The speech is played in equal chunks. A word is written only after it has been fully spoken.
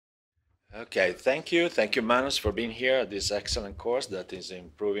Okay, thank you. Thank you, Manus, for being here at this excellent course that is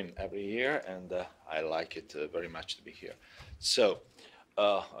improving every year, and I like it very much to be here. So,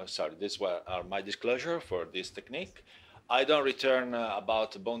 sorry, this are my disclosure for this technique. I don't return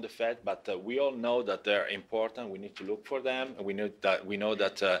about bone defect, but we all know that they're important. We need to look for them. We know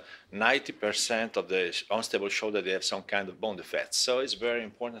that 90% of the unstable shoulder they have some kind of bone defect. So it's very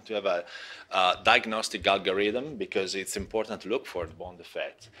important to have a diagnostic algorithm because it's important to look for the bone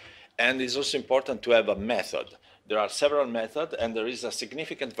defect. And it's also important to have a method. There are several methods, and there is a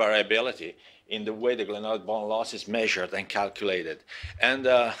significant variability in the way the glenoid bone loss is measured and calculated. And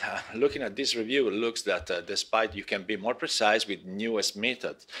looking at this review, it looks that despite you can be more precise with newest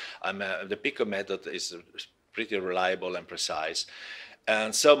methods, the PICO method is pretty reliable and precise.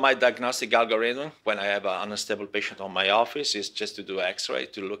 And so my diagnostic algorithm, when I have an unstable patient on my office, is just to do X-ray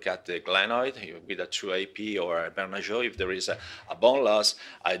to look at the glenoid with a true AP or a Bernageau. If there is a bone loss,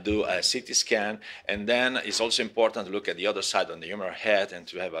 I do a CT scan. And then it's also important to look at the other side on the humeral head and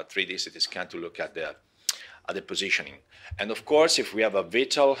to have a 3D CT scan to look at the positioning. And of course, if we have a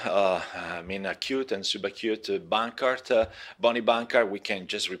vital, acute and subacute Bankart, Bony Bankart, we can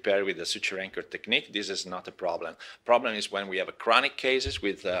just repair with a suture anchor technique. This is not a problem. Problem is when we have a chronic cases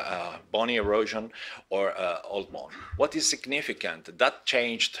with bony erosion or old bone. What is significant? That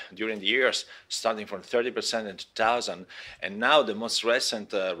changed during the years, starting from 30% in 2000, and now the most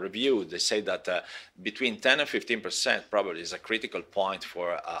recent review, they say that between 10 and 15% probably is a critical point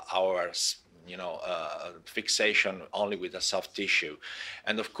for our fixation only with a soft tissue.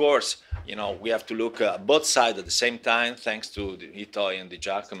 And of course, we have to look at both sides at the same time, thanks to the Itoy and the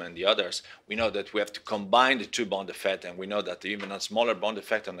Giacomo and the others. We know that we have to combine the two bone defect, and we know that even a smaller bone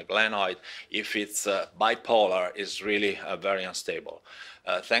defect on the glenoid, if it's bipolar, is really very unstable.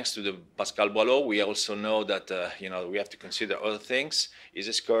 Thanks to the Pascal Boileau, we also know that we have to consider other things.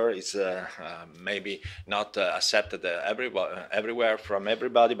 Z-score is maybe not accepted everywhere from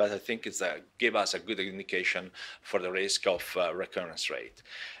everybody, but I think it's give us a good indication for the risk of recurrence rate.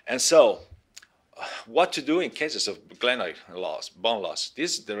 And so, what to do in cases of glenoid loss, bone loss?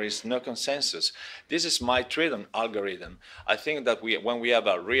 There is no consensus. This is my treatment algorithm. I think that when we have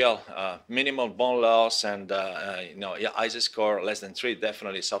a real minimal bone loss and ISA score less than 3,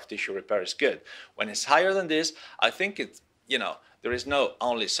 definitely soft tissue repair is good. When it's higher than this, I think it's there is no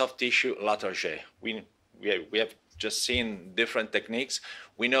only soft tissue Latarjet. We have just seen different techniques.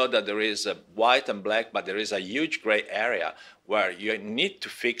 We know that there is a white and black, but there is a huge gray area where you need to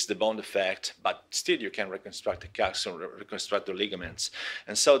fix the bone defect, but still you can reconstruct the calcium, reconstruct the ligaments.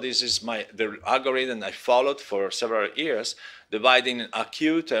 And so this is the algorithm I followed for several years, dividing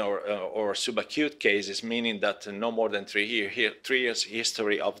acute or subacute cases, meaning that no more than 3 years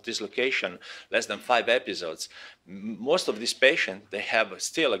history of dislocation, less than 5 episodes. Most of these patients, they have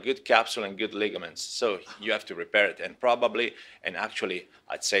still a good capsule and good ligaments, so you have to repair it. And probably, and actually,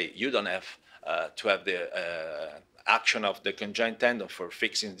 I'd say you don't have to have the action of the conjoint tendon for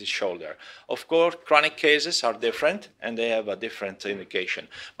fixing the shoulder. Of course, chronic cases are different, and they have a different indication.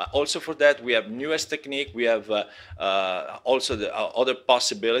 But also for that, we have newest technique. We have also the other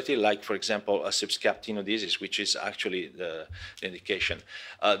possibility, like, for example, a subscaptinodesis, which is actually the indication.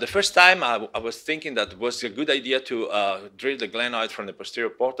 The first time I was thinking that it was a good idea to drill the glenoid from the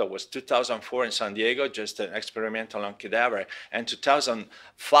posterior portal was 2004 in San Diego, just an experimental on cadaver. And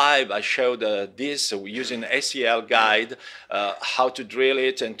 2005, I showed this using ACL guide, how to drill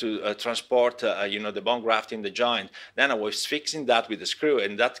it and to transport the bone graft in the joint. Then I was fixing that with a screw.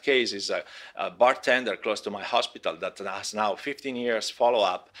 In that case is a bartender close to my hospital that has now 15 years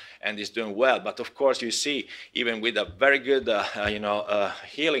follow-up and is doing well. But of course, you see, even with a very good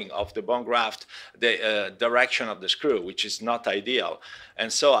healing of the bone graft, the direction of the screw, which is not ideal.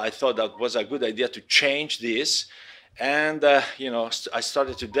 And so I thought that was a good idea to change this. And I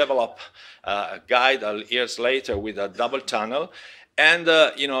started to develop a guide years later with a double tunnel. And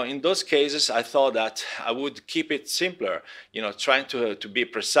in those cases, I thought that I would keep it simpler, trying to be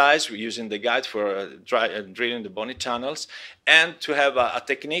precise using the guide for drilling the bony tunnels, and to have a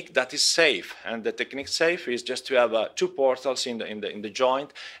technique that is safe. And the technique safe is just to have 2 portals in the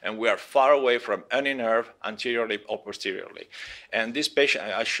joint, and we are far away from any nerve anteriorly or posteriorly. And this patient,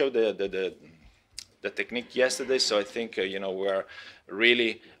 I showed the technique yesterday, so I think we're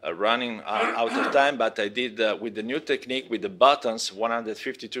really running out of time, but I did with the new technique with the buttons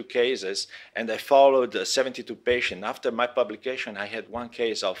 152 cases, and I followed 72 patients. After my publication, I had 1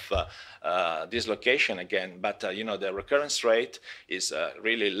 case of dislocation again, but the recurrence rate is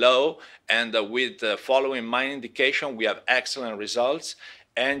really low, and with following my indication, we have excellent results.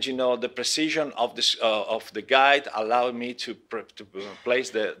 And the precision of this of the guide allowed me to place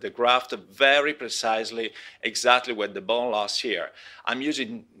the graft very precisely, exactly where the bone loss here. I'm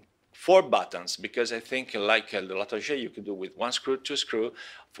using 4 buttons because I think, like the Latarjet, you can do with 1 screw, 2 screw.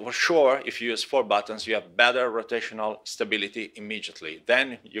 For sure, if you use 4 buttons, you have better rotational stability immediately.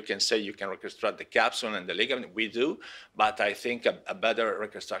 Then you can say you can reconstruct the capsule and the ligament. We do, but I think a better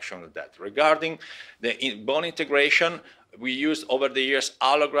reconstruction of that. Regarding the bone integration, we used over the years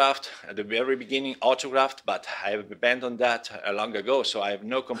allograft, at the very beginning autograft, but I have abandoned that long ago, so I have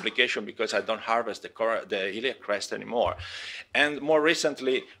no complication because I don't harvest the iliac crest anymore. And more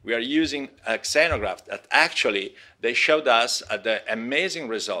recently, we are using xenograft that actually they showed us the amazing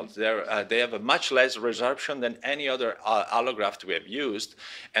results. They have a much less resorption than any other allograft we have used,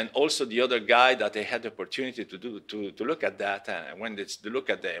 and also the other guy that they had the opportunity to look at that, when they look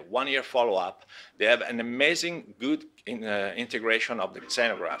at the 1-year follow-up, they have an amazing good integration of the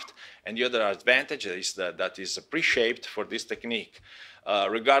xenograft. And the other advantage is that is pre-shaped for this technique.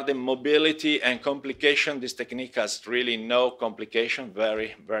 Regarding mobility and complication, this technique has really no complication,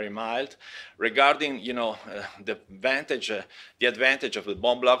 very, very mild. Regarding, the advantage of the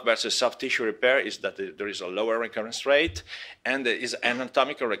bone block versus soft tissue repair is that there is a lower recurrence rate, and there is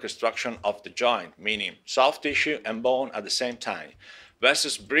anatomical reconstruction of the joint, meaning soft tissue and bone at the same time.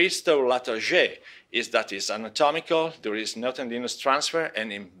 Versus Bristol Latarjet is that it's anatomical, there is no tendinous transfer,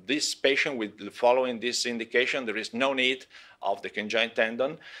 and in this patient following this indication, there is no need of the conjoined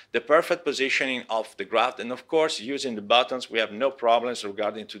tendon, the perfect positioning of the graft, and of course, using the buttons, we have no problems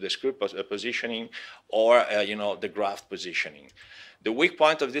regarding to the screw positioning or, the graft positioning. The weak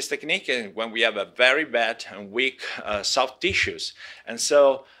point of this technique is when we have a very bad and weak soft tissues. And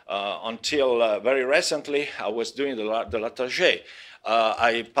so until very recently, I was doing the Latarjet.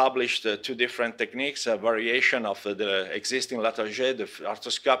 I published 2 different techniques, a variation of the existing Latarjet, the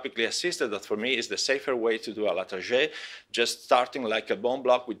arthroscopically assisted, that for me is the safer way to do a Latarjet, just starting like a bone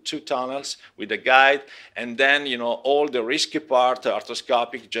block with 2 tunnels, with a guide, and then, all the risky part,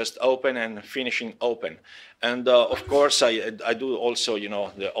 arthroscopic, just open and finishing open. And of course, I do also,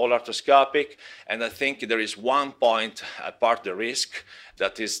 the all arthroscopic, and I think there is one point apart the risk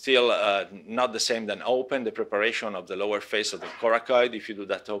that is still not the same than open, the preparation of the lower face of the coracoid. If you do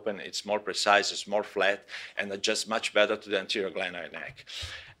that open, it's more precise, it's more flat, and adjusts much better to the anterior glenoid neck.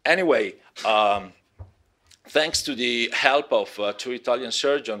 Anyway, thanks to the help of 2 Italian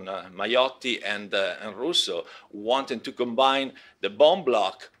surgeons, Maiotti and Russo, wanting to combine the bone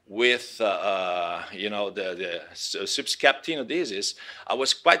block with the subscaptinodesis, I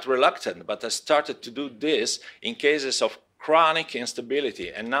was quite reluctant, but I started to do this in cases of chronic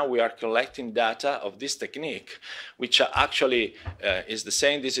instability, and now we are collecting data of this technique, which actually is the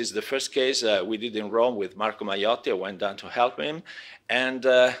same. This is the first case we did in Rome with Marco Maiotti. I went down to help him, and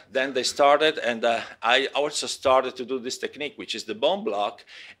then they started, and I also started to do this technique, which is the bone block,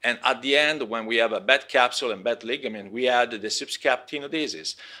 and at the end, when we have a bad capsule and bad ligament, we add the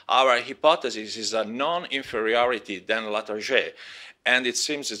subscaptinodesis. Our hypothesis is a non-inferiority than Latarjet. And it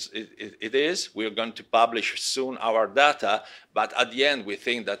seems it is. We're going to publish soon our data, but at the end we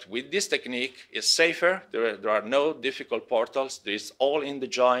think that with this technique it's safer, there are no difficult portals, it's all in the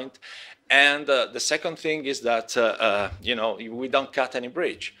joint, and the second thing is that we don't cut any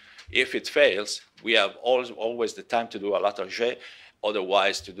bridge. If it fails, we have always the time to do a Latarjet.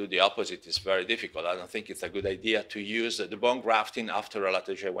 Otherwise, to do the opposite is very difficult. I don't think it's a good idea to use the bone grafting after a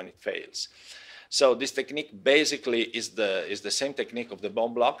Latarjet when it fails. So this technique basically is the same technique of the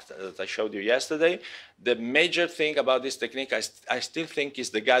bone block that I showed you yesterday. The major thing about this technique, I still think, is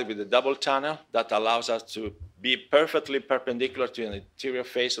the guide with the double tunnel that allows us to be perfectly perpendicular to the anterior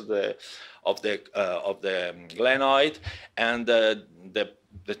face of the glenoid, and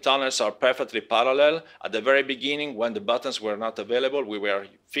the tunnels are perfectly parallel. At the very beginning, when the buttons were not available, we were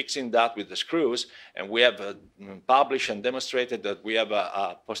fixing that with the screws, and we have published and demonstrated that we have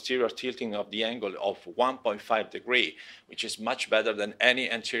a posterior tilting of the angle of 1.5 degree, which is much better than any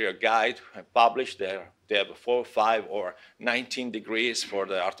anterior guide published there. They have 4, 5, or 19 degrees for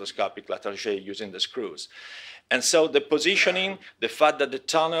the arthroscopic Latarjet using the screws. And so the positioning, the fact that the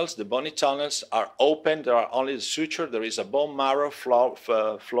tunnels, the bony tunnels, are open, there are only the suture, there is a bone marrow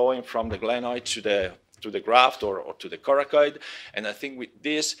flowing from the glenoid to the graft or to the coracoid, and I think with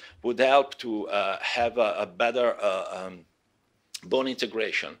this would help to have a better bone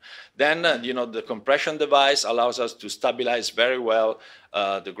integration. Then, the compression device allows us to stabilize very well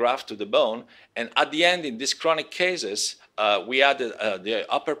the graft to the bone, and at the end, in these chronic cases, we added the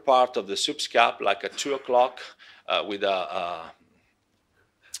upper part of the subscap, like a 2 o'clock, with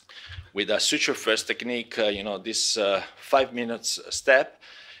with a suture first technique, you know, this 5 minutes step.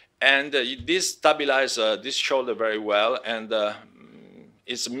 And this stabilizes this shoulder very well, and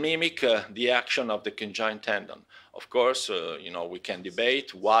is mimic the action of the conjoined tendon. Of course, you know, we can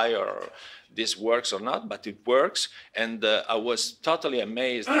debate why or this works or not, but it works. And I was totally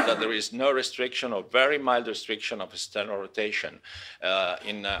amazed that there is no restriction or very mild restriction of external rotation.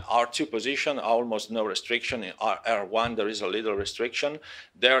 In R2 position, almost no restriction. In R1, there is a little restriction.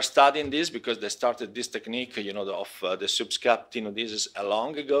 They are studying this because they started this technique, you know, of the subscap tenodesis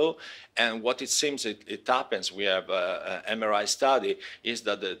long ago. And what it seems it happens, we have an MRI study, is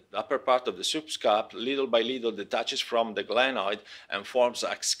that the upper part of the subscap, little by little, detaches from the glenoid and forms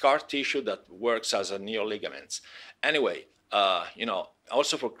a scar tissue that works as a neoligament. Anyway, you know,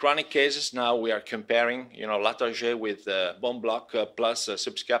 also for chronic cases, now we are comparing, you know, Latarjet with bone block plus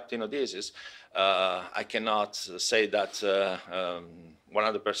subscap tenodesis. I cannot say that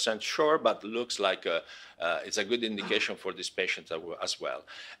 100% sure, but looks like it's a good indication for this patient as well.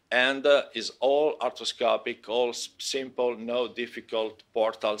 And is all arthroscopic, all simple, no difficult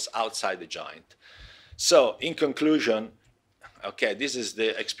portals outside the joint. So in conclusion, okay, this is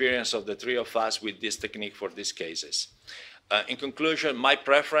the experience of the three of us with this technique for these cases. In conclusion, my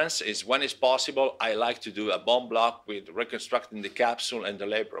preference is when it's possible, I like to do a bone block with reconstructing the capsule and the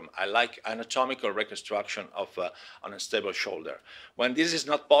labrum. I like anatomical reconstruction of an unstable shoulder. When this is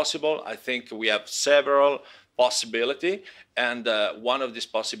not possible, I think we have several possibilities, and one of these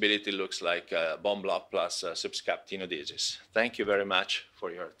possibilities looks like bone block plus subscap tenodesis. Thank you very much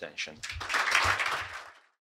for your attention.